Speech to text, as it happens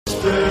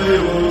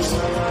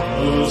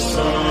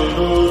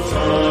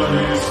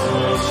salutaris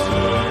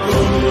nostre,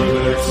 Domine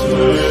ex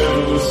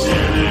meus,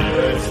 Filii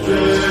ex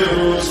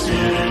Deus,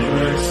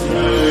 Filii ex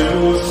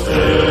meus,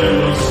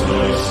 Deus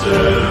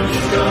noster,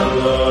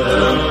 Domine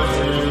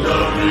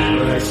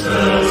ex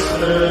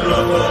este,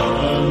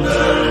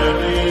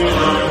 Rabamandeli,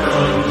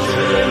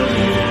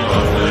 Arcangeli,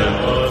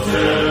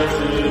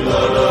 Pateti,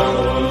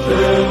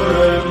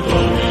 Ladamontebrem,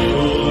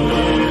 Domino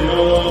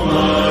mio,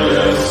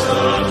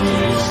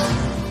 Maestatis,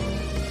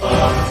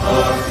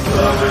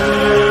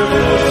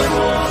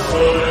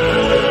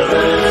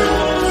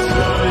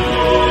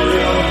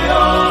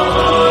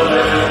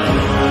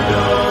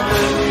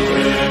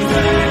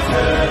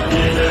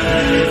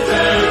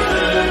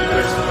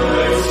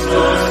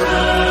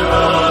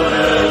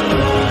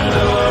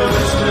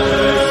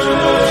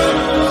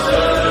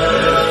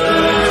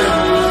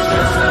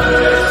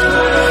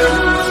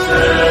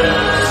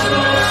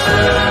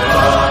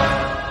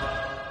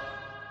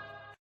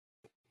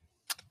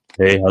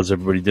 Hey, how's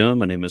everybody doing?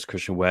 My name is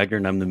Christian Wagner,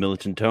 and I'm the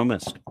Militant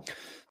Thomist.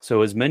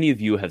 So as many of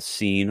you have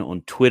seen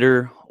on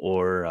Twitter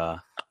or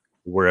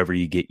wherever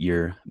you get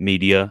your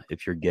media,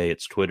 if you're gay,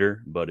 it's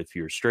Twitter, but if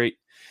you're straight,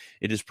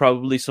 it is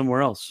probably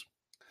somewhere else.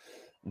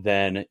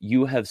 Then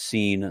you have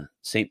seen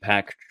St.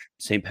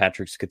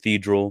 Patrick's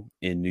Cathedral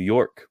in New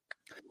York.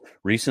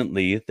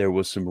 Recently, there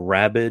was some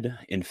rabid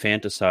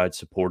infanticide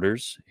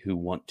supporters who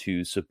want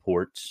to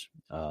support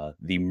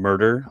the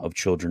murder of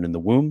children in the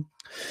womb,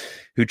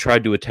 who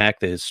tried to attack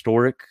the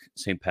historic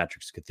St.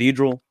 Patrick's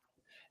Cathedral.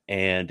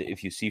 And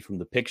if you see from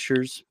the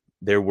pictures,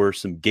 there were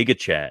some Giga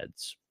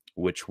Chads,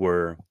 which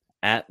were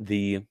at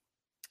the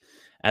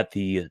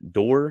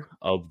door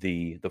of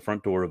the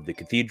front door of the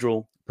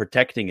cathedral,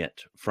 protecting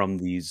it from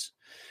these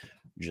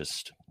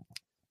just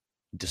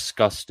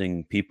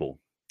disgusting people.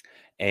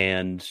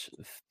 And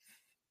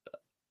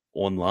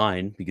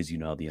online, because you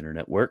know how the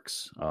internet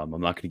works, I'm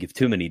not going to give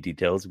too many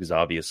details because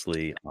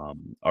obviously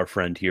our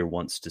friend here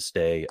wants to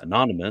stay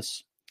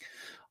anonymous.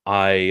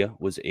 I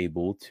was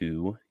able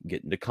to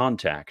get into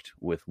contact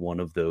with one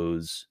of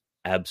those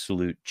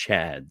absolute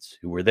Chads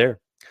who were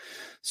there.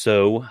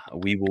 So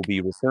we will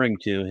be referring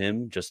to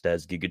him just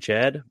as Giga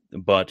Chad,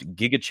 but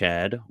Giga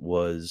Chad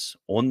was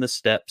on the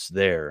steps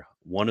there,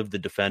 one of the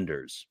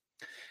defenders.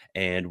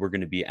 And we're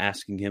going to be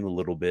asking him a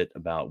little bit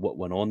about what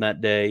went on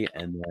that day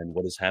and then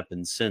what has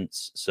happened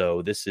since.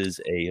 So this is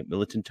a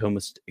Militant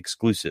Thomist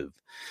exclusive.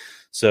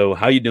 So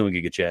how you doing,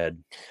 Giga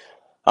Chad?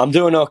 I'm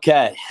doing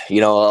okay.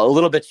 A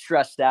little bit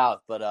stressed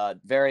out, but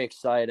very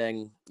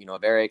exciting,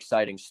 very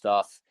exciting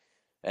stuff.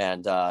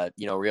 And,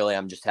 really,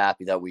 I'm just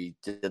happy that we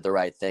did the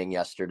right thing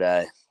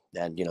yesterday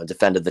and,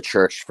 defended the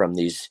church from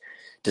these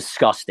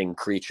disgusting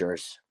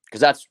creatures.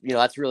 Because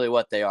that's really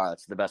what they are.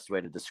 That's the best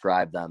way to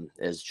describe them,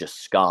 is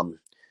just scum.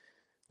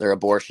 They're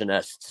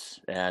abortionists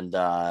and,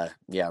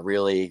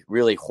 really,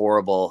 really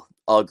horrible,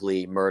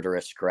 ugly,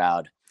 murderous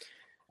crowd.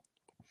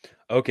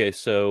 Okay,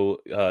 so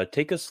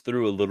take us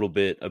through a little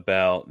bit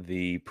about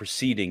the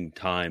preceding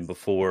time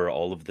before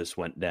all of this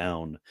went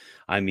down.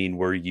 I mean,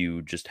 were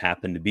you just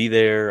happened to be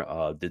there?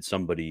 Did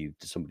somebody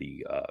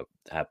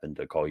happen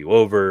to call you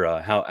over?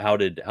 How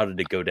did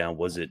it go down?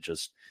 Was it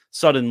just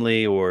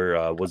suddenly,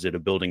 or was it a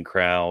building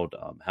crowd?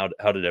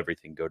 How did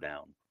everything go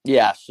down?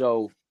 Yeah,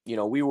 so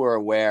we were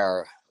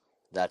aware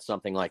that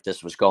something like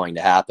this was going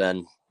to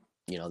happen.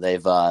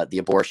 They've the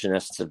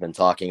abortionists have been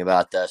talking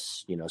about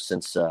this,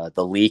 since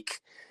the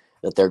leak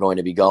that they're going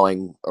to be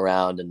going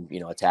around and,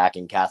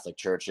 attacking Catholic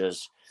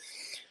churches.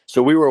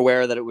 So we were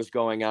aware that it was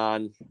going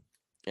on.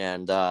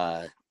 And,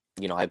 I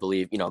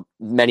believe,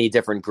 many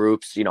different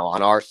groups,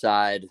 on our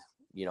side,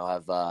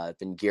 have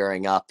been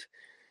gearing up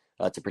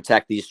to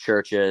protect these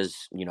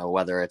churches,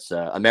 whether it's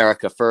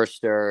America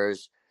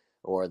Firsters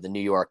or the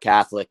New York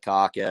Catholic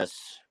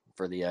Caucus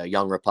for the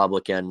Young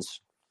Republicans,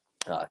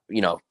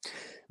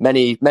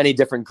 many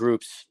different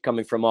groups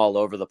coming from all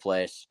over the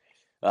place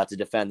to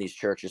defend these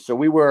churches. So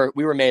we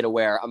were made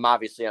aware. I'm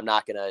not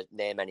going to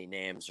name any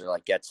names or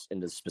get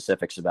into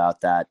specifics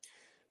about that,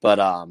 but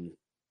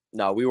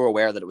no, we were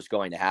aware that it was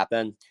going to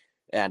happen.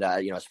 And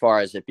as far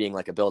as it being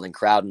like a building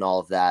crowd and all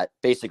of that,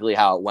 basically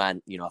how it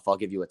went, if I'll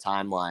give you a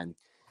timeline,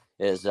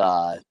 is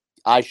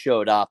I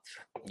showed up,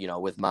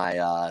 with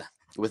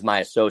my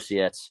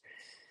associates,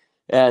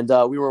 and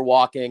we were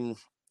walking.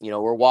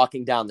 We're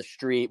walking down the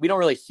street. We don't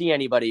really see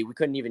anybody. We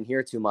couldn't even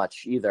hear too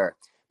much either.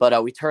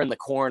 But we turned the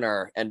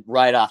corner, and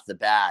right off the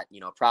bat,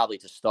 probably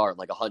to start,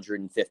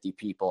 150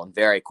 people, and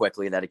very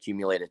quickly that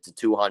accumulated to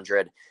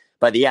 200.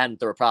 By the end,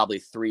 there were probably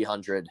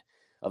 300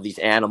 of these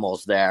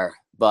animals there,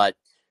 but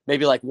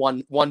maybe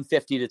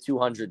 150 to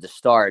 200 to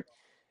start.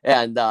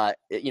 And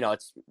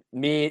it's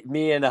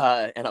me and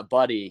a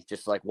buddy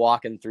just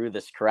walking through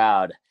this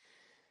crowd,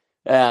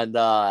 and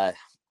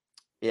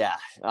yeah,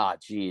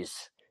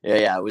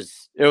 it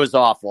was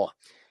awful.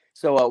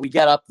 So we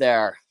get up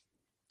there.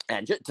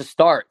 And just to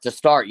start,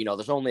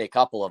 there's only a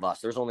couple of us.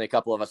 There's only a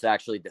couple of us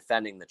actually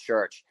defending the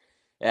church.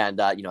 And,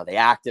 they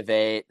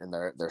activate and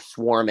they're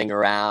swarming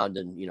around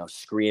and,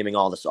 screaming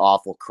all this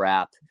awful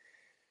crap.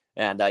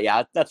 And,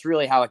 that's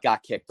really how it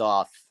got kicked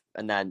off.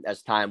 And then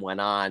as time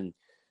went on,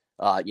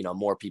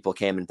 more people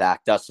came and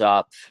backed us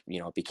up.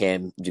 It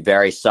became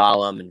very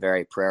solemn and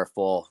very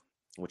prayerful,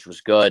 which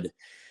was good.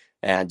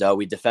 And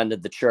we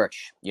defended the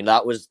church.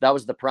 That was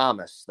the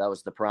promise. That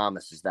was the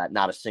promise, is that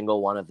not a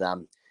single one of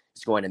them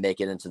is going to make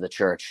it into the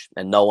church,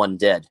 and no one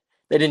did.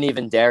 They didn't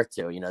even dare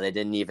to. They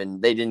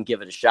didn't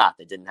give it a shot.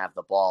 They didn't have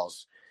the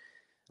balls.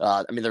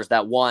 There's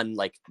that one,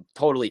 like,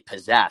 totally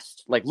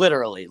possessed, like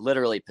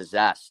literally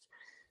possessed,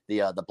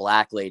 the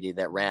black lady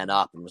that ran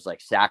up and was like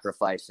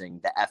sacrificing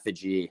the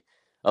effigy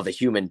of a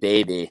human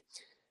baby.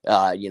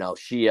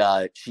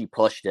 She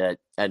pushed it,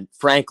 and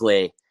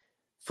frankly,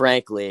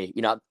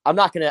 I'm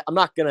not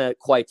gonna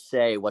quite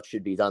say what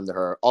should be done to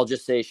her. I'll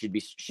just say she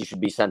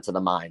should be sent to the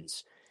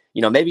mines.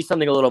 Maybe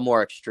something a little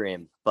more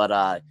extreme, but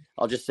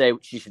I'll just say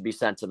she should be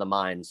sent to the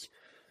mines.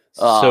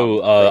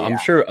 So Yeah. I'm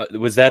sure,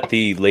 was that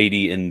the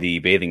lady in the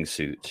bathing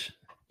suit?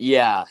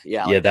 Yeah,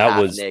 like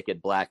that was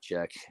naked black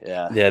chick.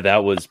 Yeah,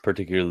 that was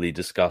particularly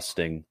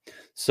disgusting.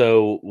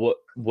 So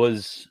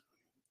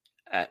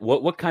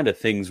what kind of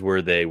things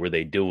were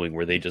they doing?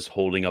 Were they just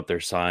holding up their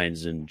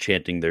signs and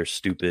chanting their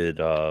stupid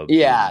it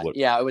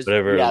was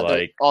whatever,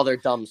 like all their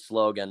dumb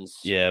slogans?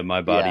 Yeah,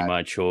 my body,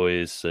 my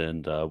choice,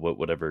 and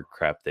whatever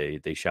crap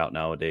they shout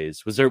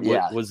nowadays. Was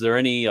there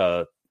any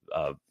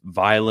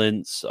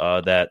violence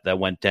that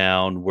went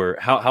down?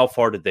 How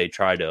far did they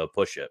try to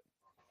push it?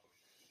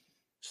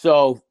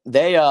 So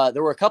they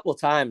there were a couple of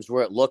times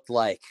where it looked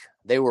like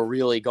they were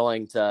really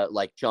going to,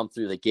 like, jump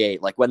through the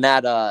gate. Like when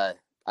that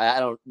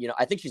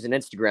I think she's an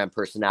Instagram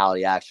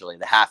personality, actually,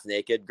 the half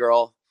naked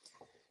girl.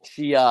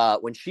 She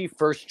when she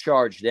first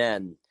charged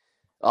in,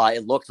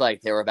 it looked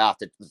like they were about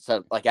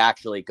to like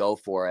actually go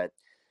for it.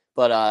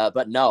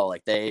 But no,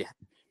 like they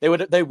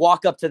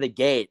walk up to the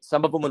gate.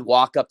 Some of them would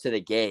walk up to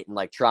the gate and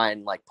like try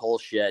and like pull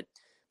shit.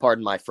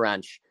 Pardon my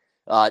French.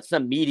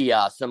 Some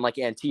like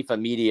Antifa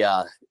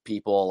media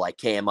people like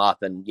came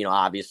up and,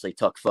 obviously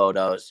took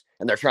photos,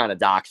 and they're trying to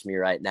dox me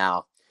right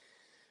now.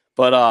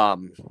 But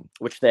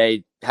which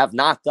they have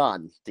not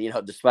done,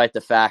 despite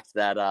the fact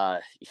that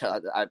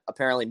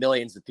apparently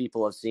millions of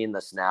people have seen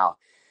this now.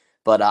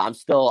 But I'm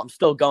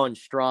still going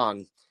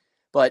strong.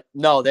 But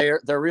no,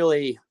 there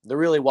really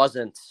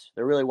wasn't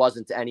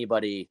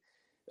anybody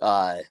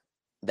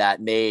that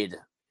made,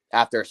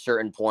 after a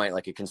certain point,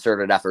 like a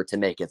concerted effort to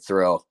make it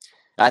through.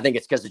 I think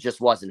it's because it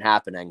just wasn't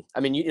happening. I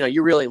mean,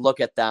 you really look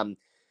at them,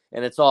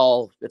 and it's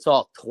all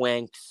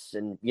twinks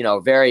and,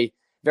 very,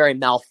 very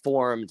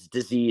malformed,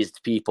 diseased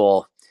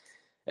people.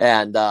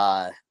 And,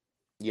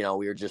 we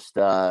were just,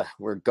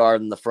 we're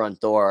guarding the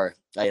front door.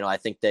 I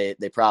think they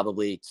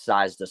probably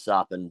sized us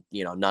up, and,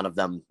 none of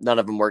them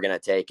were going to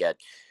take it.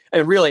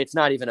 And really, it's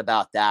not even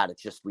about that.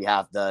 It's just, we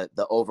have the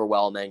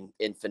overwhelming,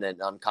 infinite,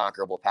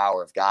 unconquerable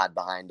power of God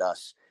behind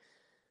us.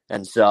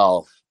 And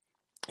so,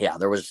 yeah,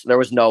 there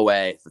was no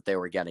way that they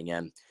were getting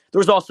in. There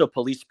was also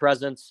police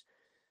presence,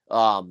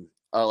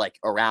 like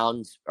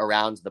around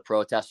the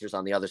protesters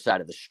on the other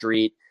side of the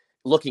street.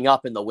 Looking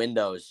up in the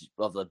windows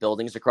of the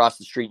buildings across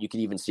the street, you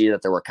could even see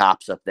that there were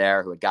cops up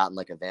there who had gotten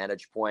like a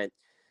vantage point.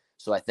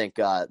 So I think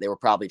they were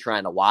probably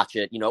trying to watch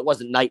it. It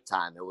wasn't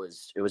nighttime; it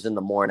was in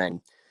the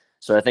morning.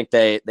 So I think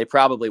they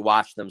probably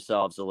watched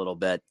themselves a little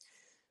bit.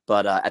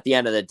 But at the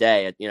end of the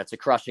day, it's a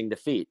crushing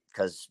defeat,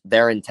 because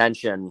their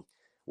intention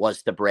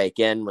was to break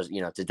in,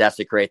 to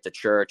desecrate the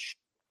church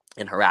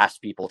and harass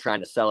people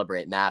trying to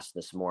celebrate mass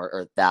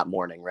that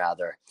morning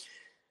rather.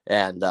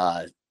 And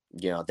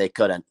they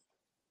couldn't,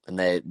 and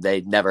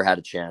they never had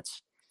a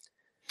chance.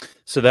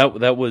 So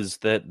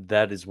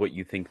that is what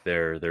you think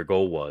their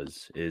goal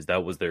was? Is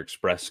that was their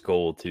express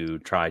goal, to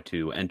try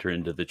to enter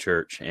into the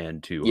church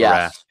and to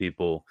harass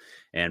people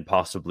and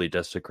possibly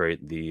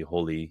desecrate the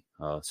holy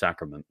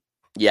sacrament?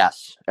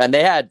 Yes. And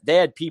they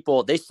had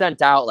people, they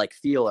sent out like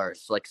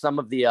feelers, like some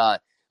of the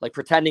like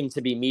pretending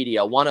to be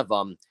media. One of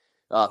them,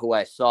 who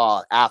I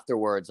saw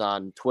afterwards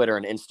on Twitter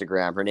and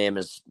Instagram, her name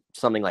is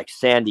something like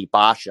Sandy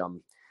Basham.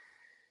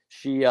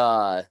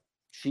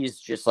 She's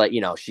just like,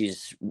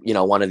 she's,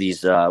 one of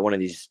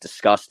these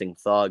disgusting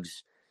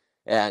thugs.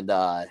 And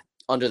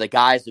under the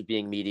guise of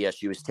being media,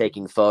 she was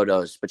taking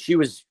photos, but she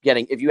was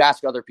getting, if you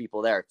ask other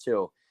people there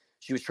too,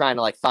 she was trying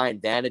to like find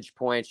vantage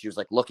points. She was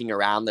like looking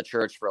around the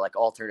church for like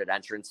alternate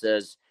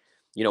entrances,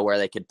 where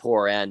they could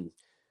pour in.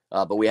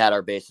 But we had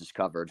our bases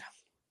covered.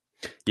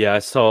 Yeah, I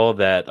saw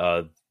that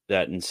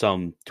in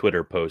some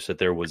Twitter posts that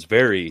there was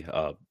very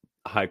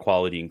high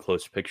quality and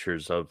close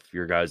pictures of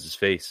your guys'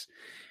 face,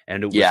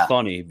 and it was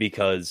funny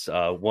because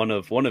one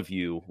of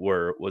you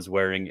was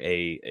wearing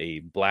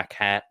a black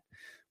hat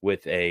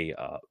with a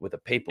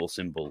papal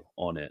symbol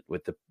on it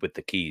with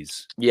the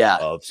keys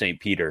of St.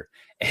 Peter,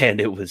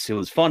 and it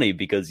was funny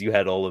because you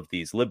had all of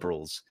these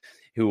liberals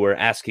who were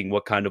asking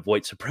what kind of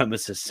white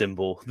supremacist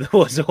symbol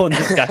was on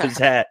this guy's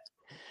hat.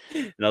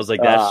 And I was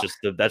like,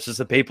 that's just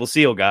a papal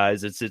seal,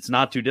 guys. It's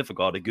not too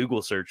difficult. A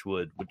Google search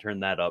would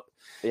turn that up.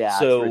 Yeah.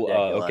 So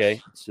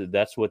okay, so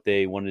that's what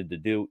they wanted to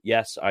do.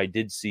 Yes, I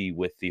did see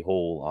with the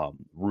whole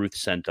Ruth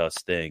sent us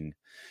thing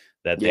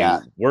that they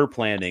Yeah. were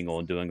planning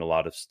on doing a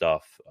lot of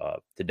stuff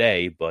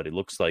today, but it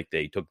looks like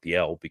they took the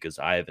L because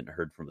I haven't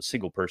heard from a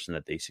single person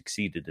that they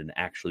succeeded in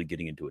actually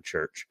getting into a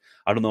church.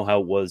 I don't know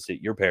how it was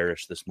at your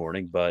parish this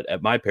morning, but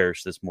at my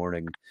parish this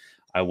morning,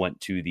 I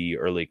went to the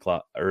early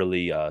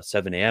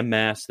 7 a.m.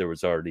 mass. There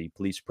was already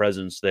police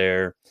presence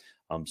there.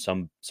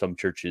 Some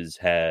churches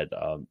had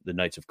the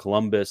Knights of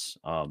Columbus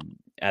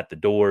at the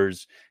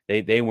doors.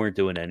 They weren't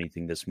doing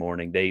anything this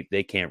morning.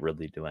 They can't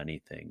really do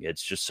anything.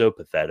 It's just so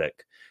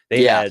pathetic.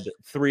 They had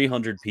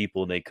 300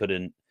 people and they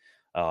couldn't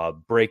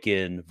break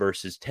in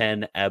versus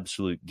 10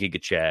 absolute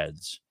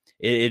gigachads.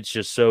 It's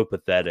just so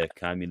pathetic.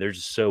 I mean, they're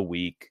just so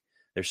weak.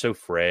 They're so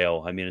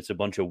frail. I mean, it's a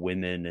bunch of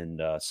women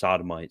and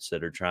sodomites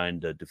that are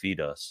trying to defeat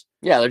us.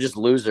 Yeah, they're just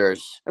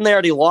losers, and they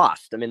already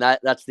lost. I mean,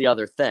 that's the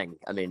other thing.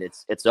 I mean,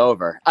 it's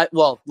over.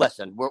 Well,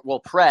 listen, we'll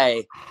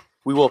pray.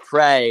 We will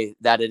pray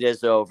that it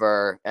is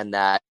over and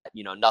that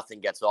nothing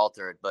gets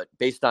altered. But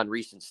based on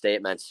recent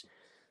statements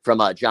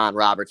from John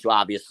Roberts, who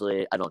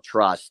obviously I don't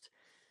trust,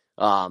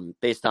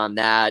 based on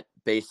that,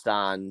 based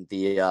on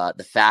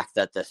the fact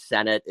that the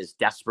Senate is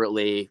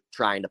desperately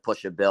trying to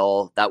push a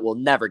bill that will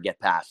never get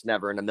passed,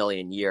 never in a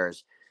million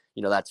years.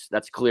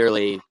 That's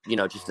clearly,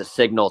 just a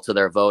signal to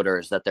their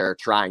voters that they're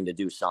trying to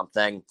do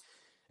something.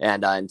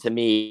 And to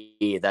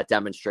me, that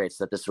demonstrates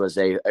that this was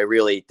a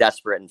really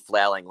desperate and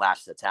flailing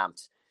last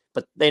attempt.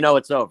 But they know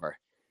it's over.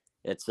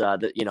 It's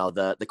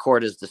the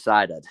court has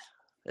decided.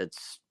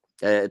 It's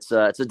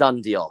a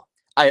done deal.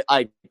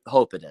 I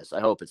hope it is.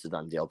 I hope it's a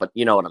done deal. But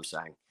you know what I'm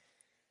saying.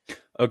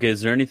 Okay,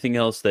 is there anything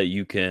else that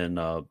you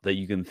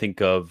can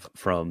think of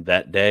from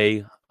that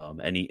day?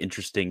 Any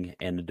interesting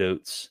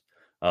anecdotes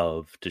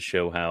to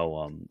show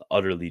how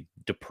utterly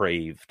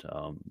depraved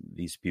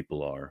these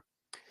people are?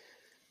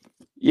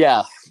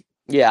 Yeah.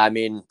 I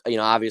mean,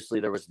 obviously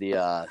there was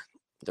the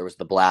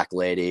black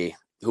lady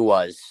who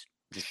was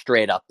just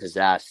straight up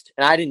possessed,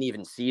 and I didn't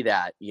even see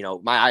that.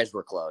 My eyes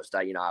were closed.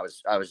 I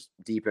was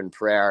deep in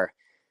prayer,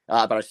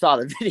 but I saw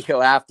the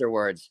video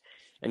afterwards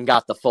and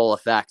got the full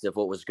effect of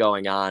what was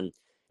going on.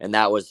 And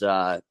that was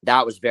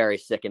very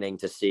sickening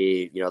to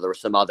see. There were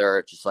some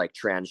other just like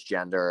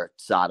transgender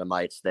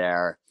sodomites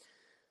there,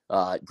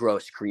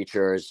 gross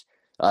creatures.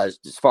 As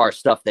far as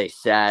stuff they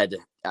said,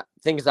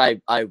 things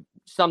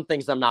some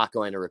things I'm not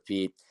going to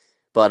repeat,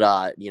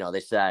 but they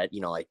said,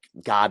 like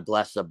God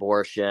bless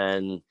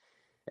abortion,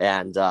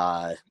 and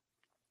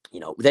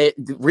they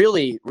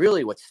really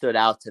what stood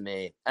out to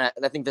me, and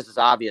I think this is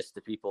obvious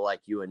to people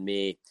like you and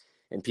me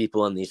and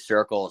people in these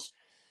circles.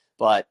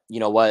 But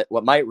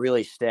what might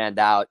really stand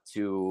out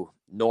to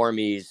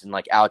normies and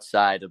like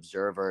outside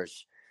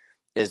observers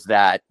is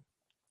that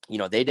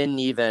they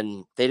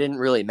didn't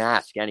really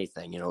mask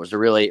anything. It was a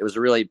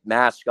really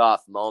mask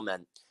off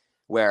moment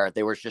where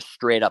they were just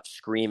straight up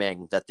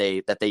screaming that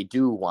they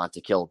do want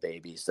to kill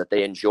babies, that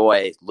they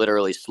enjoy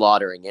literally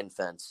slaughtering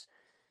infants,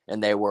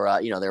 and they were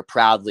they're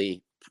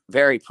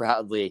very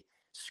proudly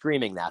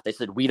screaming that. They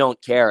said, "We don't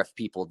care if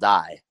people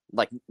die,"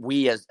 like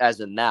we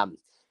as in them.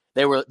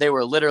 They were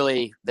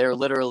literally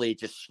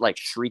just like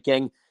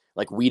shrieking,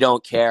 like, "We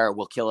don't care.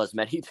 We'll kill as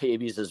many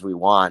babies as we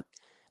want."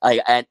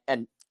 I'm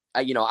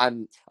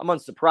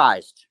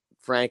unsurprised,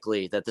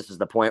 frankly, that this is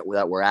the point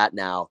that we're at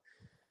now.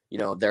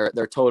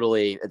 They're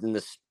totally in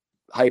this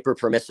hyper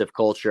permissive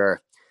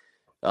culture.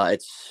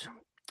 It's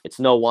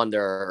no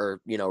wonder,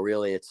 or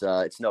really,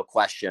 it's no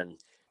question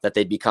that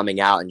they'd be coming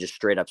out and just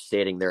straight up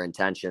stating their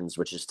intentions,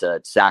 which is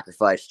to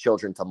sacrifice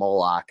children to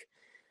Moloch,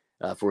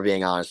 if we're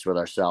being honest with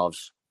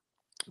ourselves.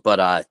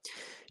 But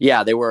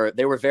they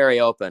were very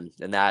open,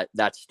 and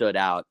that stood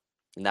out,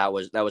 and that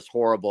was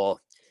horrible.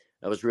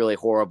 That was really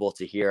horrible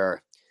to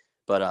hear.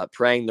 But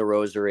praying the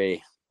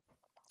rosary,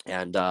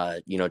 and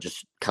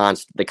just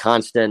the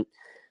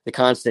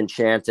constant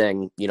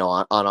chanting,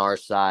 on our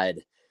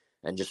side,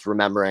 and just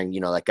remembering,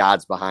 that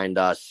God's behind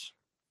us,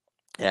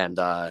 and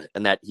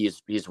that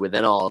He's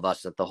within all of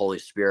us, that the Holy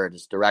Spirit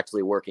is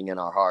directly working in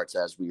our hearts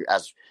as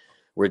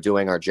we're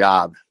doing our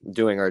job,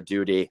 doing our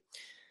duty.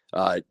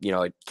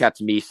 It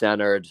kept me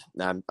centered.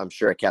 I'm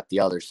sure it kept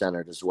the others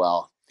centered as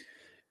well.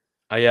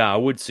 I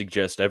would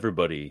suggest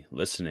everybody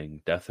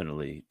listening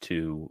definitely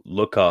to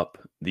look up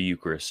the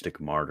Eucharistic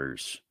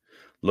martyrs.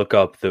 Look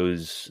up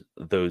those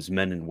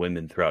men and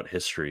women throughout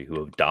history who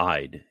have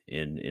died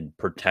in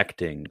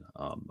protecting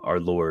our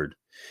Lord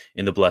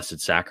in the Blessed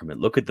Sacrament.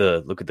 Look at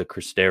the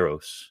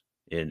Cristeros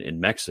in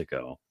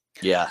Mexico.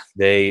 Yeah,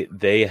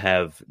 they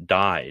have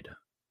died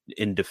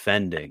in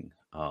defending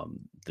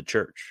the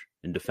church,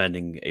 in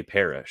defending a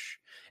parish.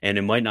 And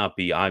it might not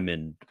be, I'm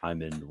in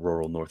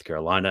rural North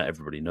Carolina.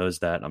 Everybody knows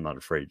that. I'm not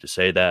afraid to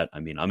say that. I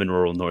mean, I'm in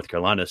rural North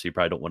Carolina, so you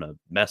probably don't want to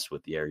mess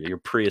with the area. Your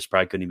Prius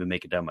probably couldn't even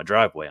make it down my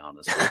driveway,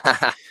 honestly.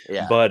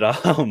 Yeah. But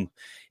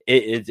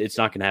it's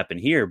not going to happen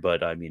here.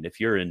 But I mean,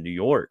 if you're in New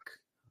York,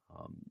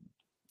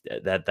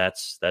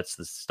 that's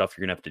the stuff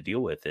you're going to have to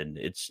deal with, and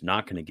it's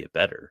not going to get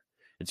better.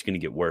 it's going to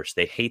get worse.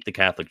 They hate the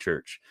Catholic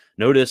Church.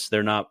 Notice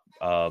they're not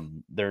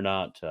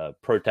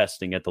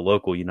protesting at the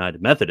local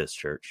United Methodist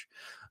Church.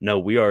 No,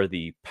 we are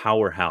the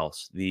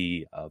powerhouse,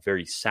 the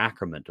very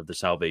sacrament of the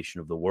salvation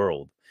of the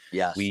world.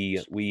 Yes.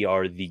 We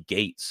are the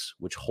gates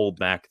which hold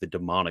back the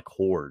demonic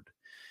horde,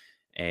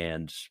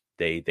 and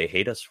they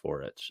hate us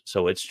for it.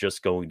 So it's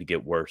just going to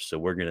get worse. So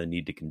we're going to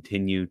need to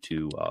continue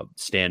to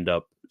stand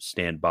up,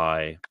 stand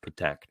by,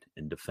 protect,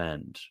 and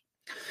defend.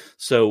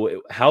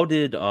 So how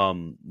did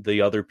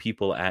the other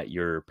people at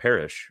your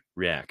parish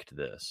react to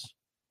this?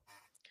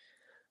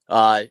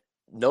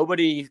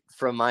 Nobody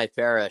from my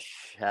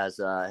parish has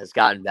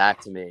gotten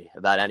back to me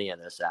about any of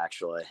this,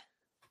 actually.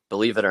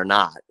 Believe it or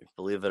not,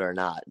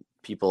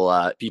 people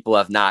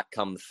have not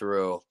come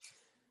through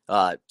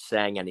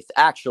saying anything.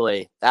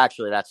 Actually,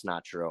 that's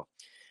not true.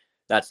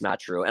 That's not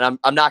true. And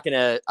I'm not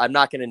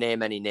gonna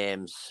name any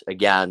names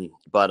again,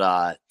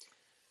 but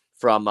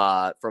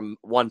from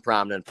one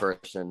prominent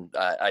person,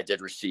 I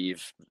did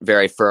receive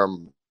very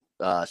firm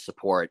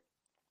support.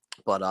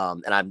 But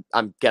and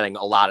I'm getting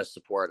a lot of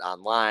support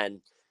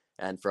online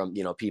and from,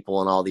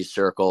 people in all these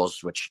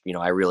circles, which,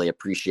 I really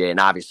appreciate. And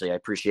obviously I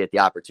appreciate the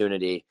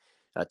opportunity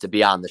to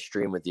be on the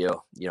stream with you.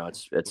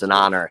 It's an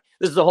honor.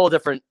 This is a whole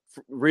different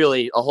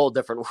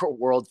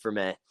world for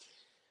me.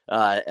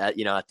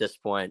 At this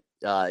point,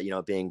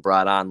 being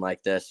brought on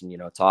like this and,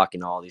 talking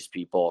to all these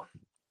people.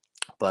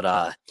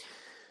 But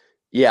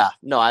yeah,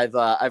 no,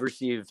 I've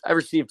received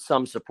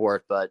some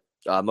support, but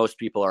most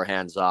people are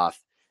hands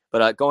off.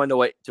 But going to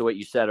what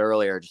you said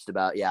earlier, just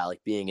about,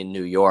 like being in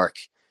New York,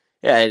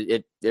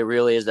 it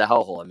really is a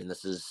hellhole. I mean,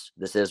 this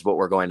is what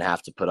we're going to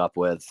have to put up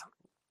with.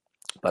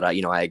 But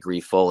I agree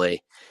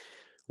fully.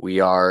 We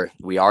are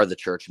the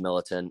church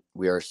militant.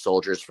 We are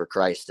soldiers for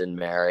Christ and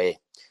Mary,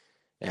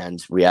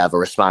 and we have a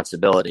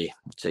responsibility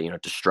to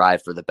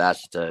strive for the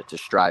best, to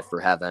strive for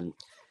heaven,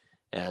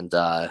 and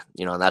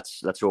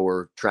that's what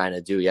we're trying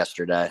to do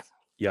yesterday.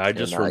 Yeah, I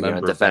just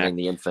remember defending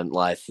the infant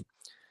life.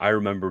 I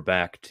remember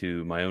back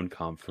to my own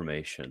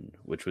confirmation,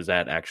 which was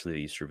at actually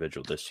the Easter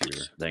Vigil this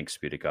year. Thanks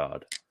be to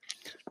God.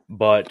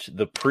 But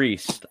the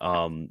priest,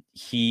 when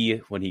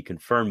he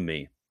confirmed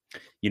me,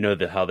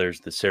 how there's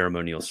the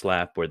ceremonial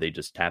slap where they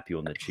just tap you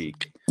on the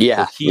cheek.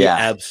 Yeah, so he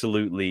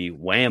absolutely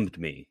whammed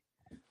me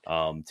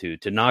to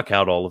knock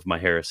out all of my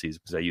heresies,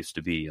 because I used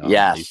to be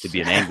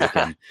an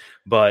Anglican.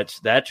 But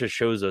that just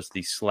shows us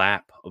the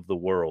slap of the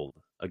world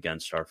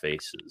against our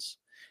faces.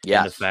 Yes.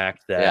 And the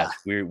fact that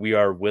we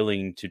are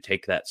willing to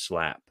take that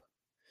slap,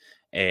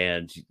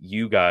 and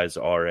you guys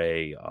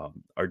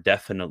are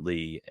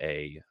definitely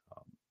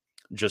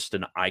just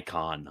an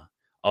icon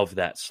of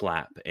that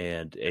slap,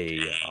 and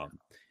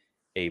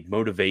a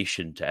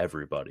motivation to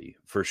everybody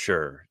for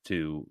sure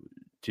to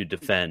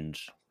defend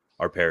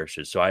our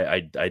parishes. So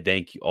I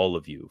thank all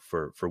of you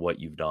for what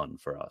you've done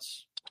for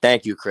us.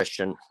 Thank you,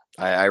 Christian.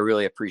 I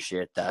really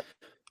appreciate that.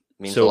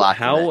 It means a lot.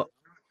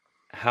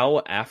 How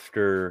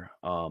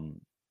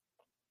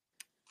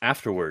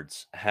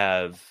afterwards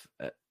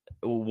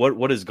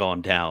what has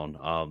gone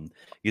down?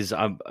 Because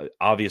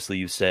obviously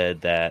you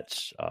said that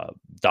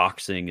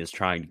doxing is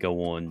trying to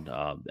go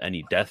on.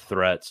 Any death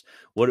threats?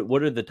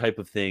 What are the type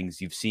of things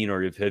you've seen,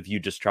 or have you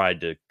just tried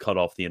to cut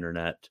off the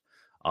internet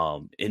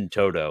in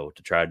toto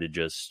to try to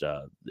just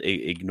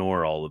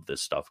ignore all of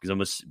this stuff?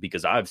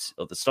 Because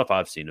the stuff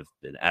I've seen have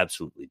been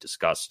absolutely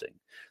disgusting.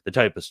 The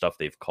type of stuff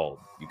they've called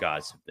you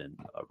guys have been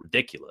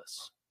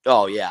ridiculous.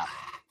 Oh yeah.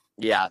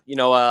 Yeah,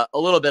 a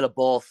little bit of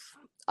both.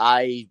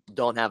 I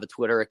don't have a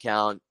Twitter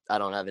account. I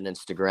don't have an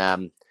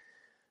Instagram.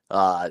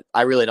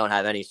 I really don't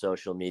have any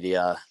social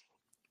media.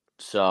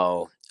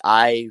 So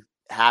I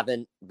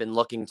haven't been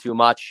looking too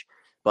much,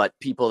 but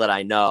people that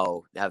I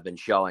know have been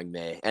showing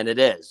me. And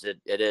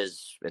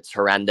it's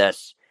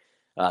horrendous.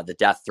 The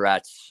death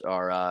threats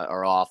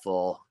are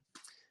awful.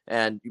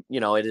 And,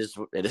 it is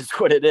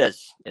what it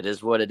is. It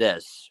is what it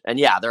is. And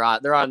yeah, they're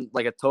on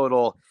like a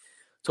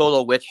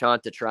total witch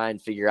hunt to try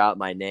and figure out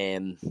my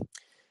name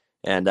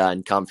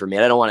and come for me.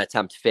 I don't want to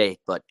tempt fate,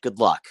 but good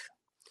luck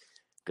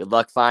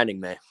finding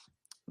me.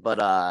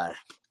 But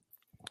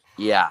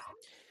yeah,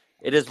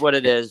 it is what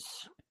it is.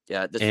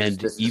 Yeah, this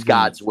is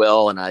God's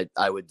will, and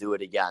I would do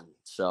it again.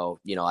 So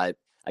I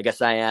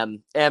guess I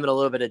am in a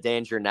little bit of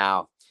danger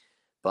now,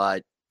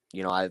 but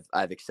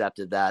I've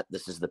accepted that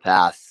this is the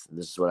path.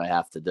 This is what I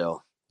have to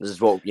do. This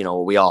is what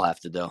we all have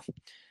to do.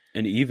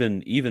 And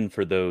even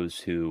for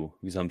those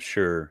because I'm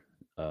sure.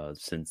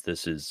 Since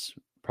this is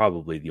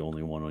probably the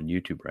only one on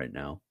YouTube right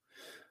now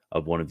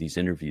of one of these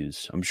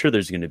interviews, I'm sure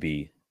there's going to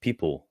be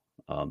people.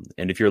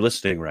 And if you're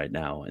listening right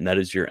now and that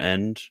is your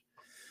end,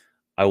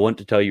 I want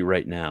to tell you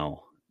right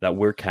now that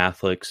we're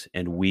Catholics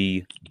and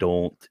we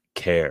don't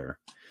care.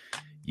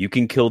 You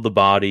can kill the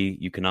body.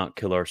 You cannot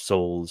kill our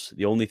souls.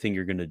 The only thing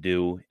you're going to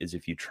do is,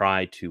 if you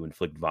try to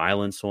inflict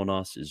violence on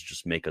us, is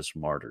just make us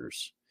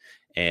martyrs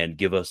and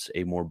give us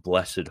a more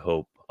blessed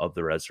hope of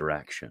the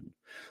resurrection.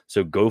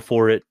 So go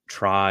for it.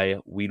 Try.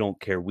 We don't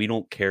care. We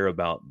don't care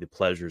about the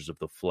pleasures of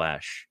the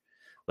flesh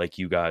like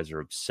you guys are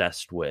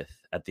obsessed with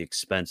at the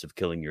expense of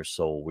killing your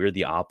soul. We're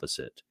the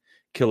opposite.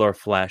 kill our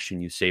flesh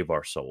and you save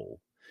our soul.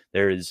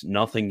 There is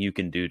nothing you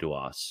can do to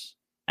us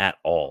at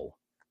all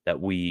that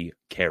we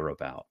care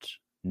about.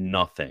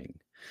 Nothing.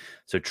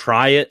 So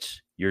try it.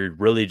 You're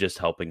really just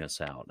helping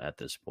us out at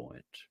this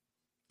point.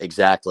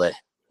 Exactly.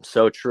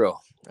 So true.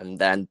 And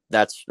then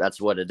that's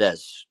what it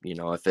is. You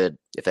know, if it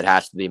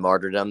has to be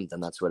martyrdom, then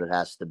that's what it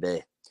has to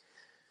be.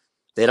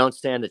 They don't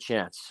stand a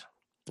chance.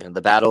 And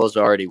the battle is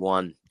already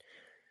won.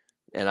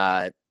 And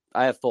I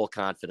have full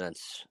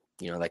confidence,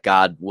 you know, that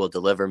God will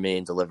deliver me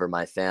and deliver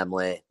my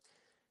family.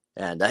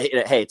 And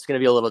hey, it's going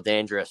to be a little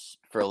dangerous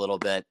for a little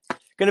bit.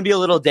 Going to be a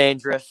little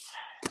dangerous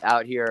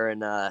out here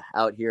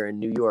in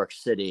New York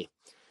City.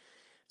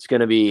 It's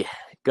going to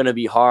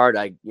be hard.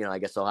 I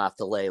guess I'll have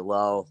to lay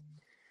low,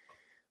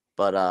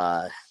 but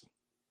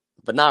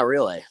not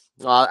really.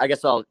 Well, I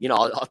guess I'll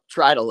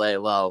try to lay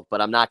low, but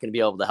I'm not going to be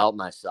able to help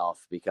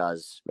myself,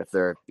 because if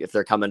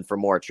they're coming for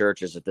more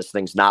churches, if this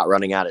thing's not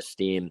running out of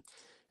steam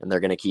and they're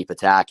going to keep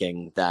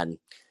attacking, then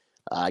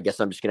I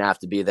guess I'm just going to have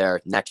to be there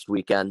next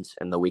weekend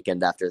and the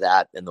weekend after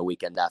that and the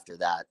weekend after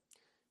that.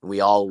 We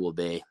all will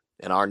be,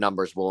 and our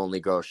numbers will only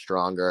grow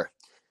stronger,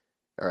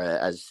 or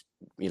as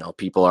you know,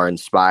 people are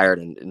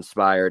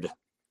inspired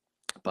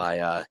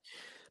by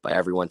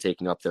everyone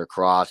taking up their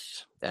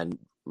cross, and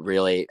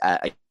really,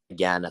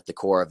 again, at the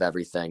core of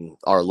everything,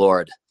 our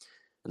Lord.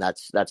 And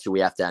that's who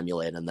we have to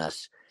emulate in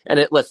this.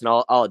 And listen,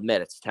 I'll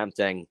admit, it's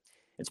tempting.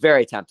 It's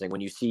very tempting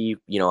when you see,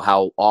 you know,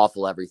 how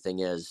awful everything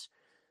is,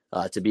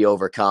 to be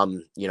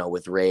overcome, you know,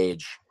 with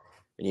rage,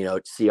 and, you know,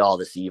 to see all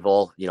this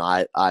evil. You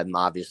know, I'm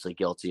obviously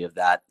guilty of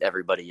that.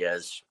 Everybody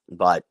is,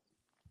 but,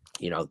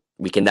 you know,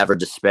 we can never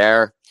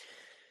despair.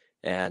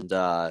 And,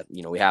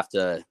 you know, we have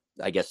to,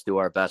 I guess, do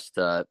our best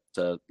to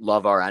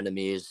love our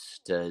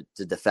enemies, to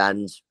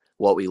defend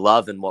what we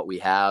love and what we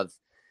have.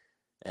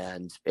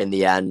 And in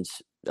the end,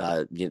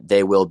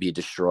 they will be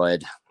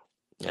destroyed,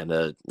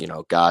 and, you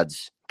know,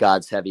 God's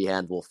heavy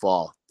hand will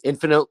fall.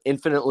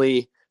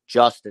 Infinitely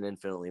just and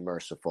infinitely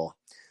merciful.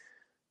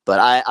 But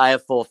I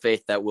have full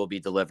faith that we'll be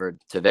delivered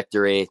to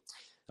victory,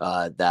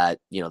 that,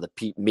 you know,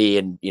 me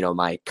and, you know,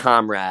 my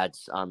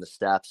comrades on the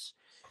steps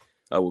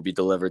will be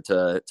delivered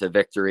to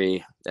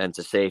victory and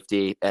to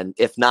safety. And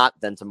if not,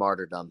 then to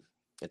martyrdom.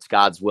 It's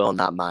God's will,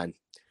 not mine.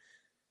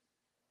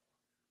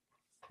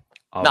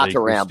 Not to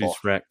ramble.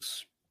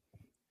 Rex.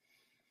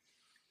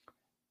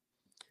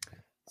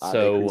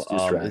 So,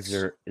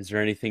 is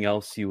there anything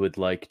else you would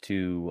like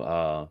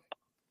to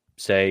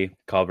say,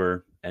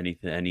 cover,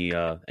 anything,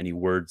 any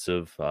words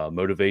of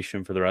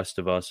motivation for the rest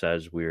of us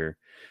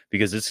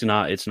because it's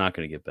not going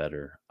to get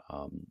better.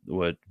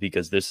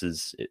 Because this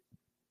is,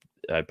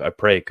 I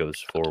pray it goes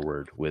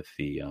forward with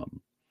the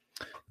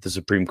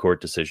Supreme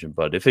Court decision.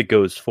 But if it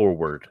goes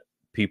forward,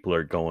 people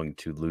are going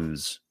to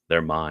lose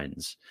their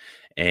minds,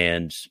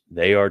 and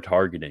they are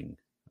targeting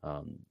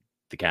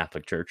the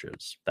Catholic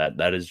churches.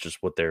 That is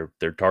just what they're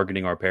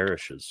targeting, our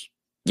parishes.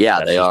 Yeah,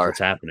 That's they are. What's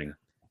happening.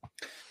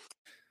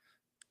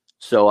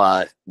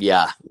 So,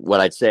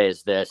 what I'd say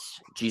is this: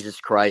 Jesus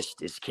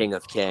Christ is King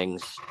of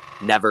Kings.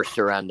 Never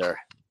surrender.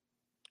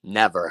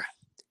 Never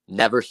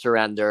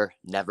surrender.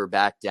 Never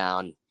back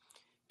down.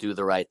 Do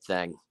the right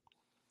thing.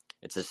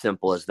 It's as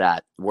simple as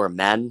that. We're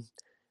men,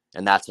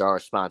 and that's our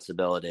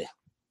responsibility.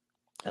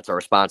 That's our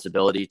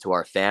responsibility to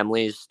our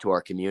families, to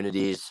our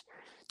communities,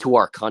 to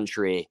our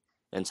country,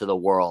 and to the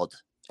world.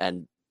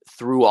 And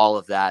through all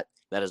of that,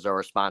 that is our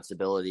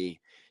responsibility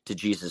to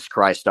Jesus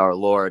Christ, our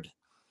Lord,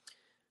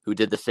 who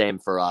did the same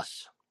for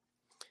us.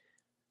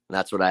 And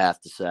that's what I have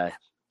to say.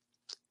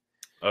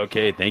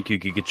 Okay, thank you,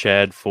 Giga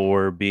Chad,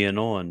 for being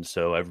on.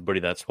 So everybody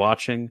that's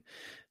watching,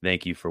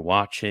 thank you for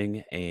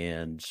watching,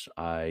 and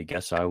I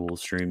guess I will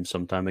stream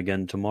sometime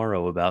again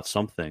tomorrow about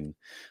something.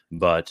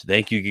 But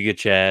thank you, Giga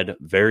Chad,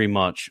 very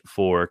much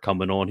for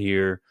coming on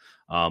here.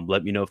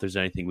 Let me know if there's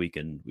anything we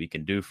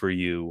can do for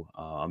you.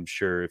 I'm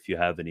sure if you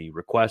have any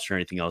requests or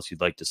anything else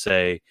you'd like to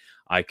say,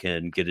 I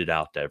can get it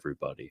out to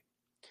everybody.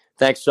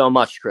 Thanks so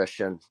much,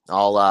 Christian.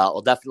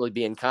 I'll definitely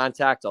be in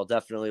contact. I'll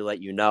definitely let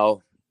you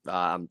know.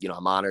 I'm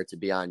honored to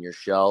be on your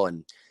show,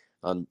 and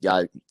I'm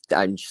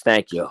just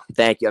thank you.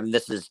 I mean,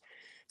 it's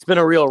been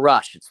a real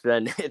rush. It's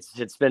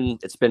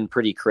been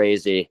pretty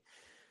crazy.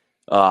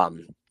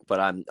 But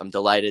I'm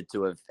delighted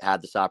to have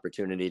had this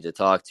opportunity to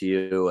talk to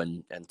you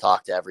and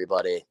talk to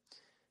everybody.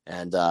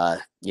 And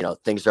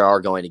things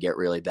are going to get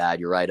really bad.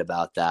 You're right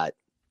about that.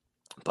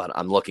 But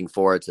I'm looking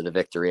forward to the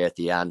victory at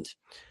the end,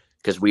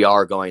 because we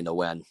are going to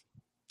win.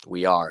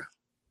 We are.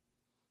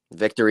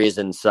 Victory is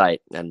in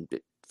sight, and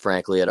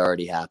frankly, it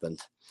already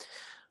happened.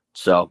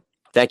 So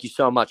thank you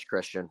so much,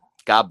 Christian.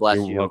 God bless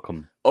you. You're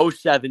welcome.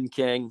 07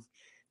 King.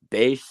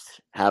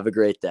 Base. Have a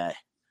great day.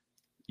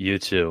 You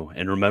too.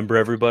 And remember,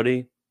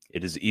 everybody,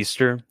 it is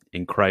Easter,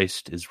 and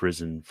Christ is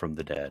risen from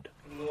the dead.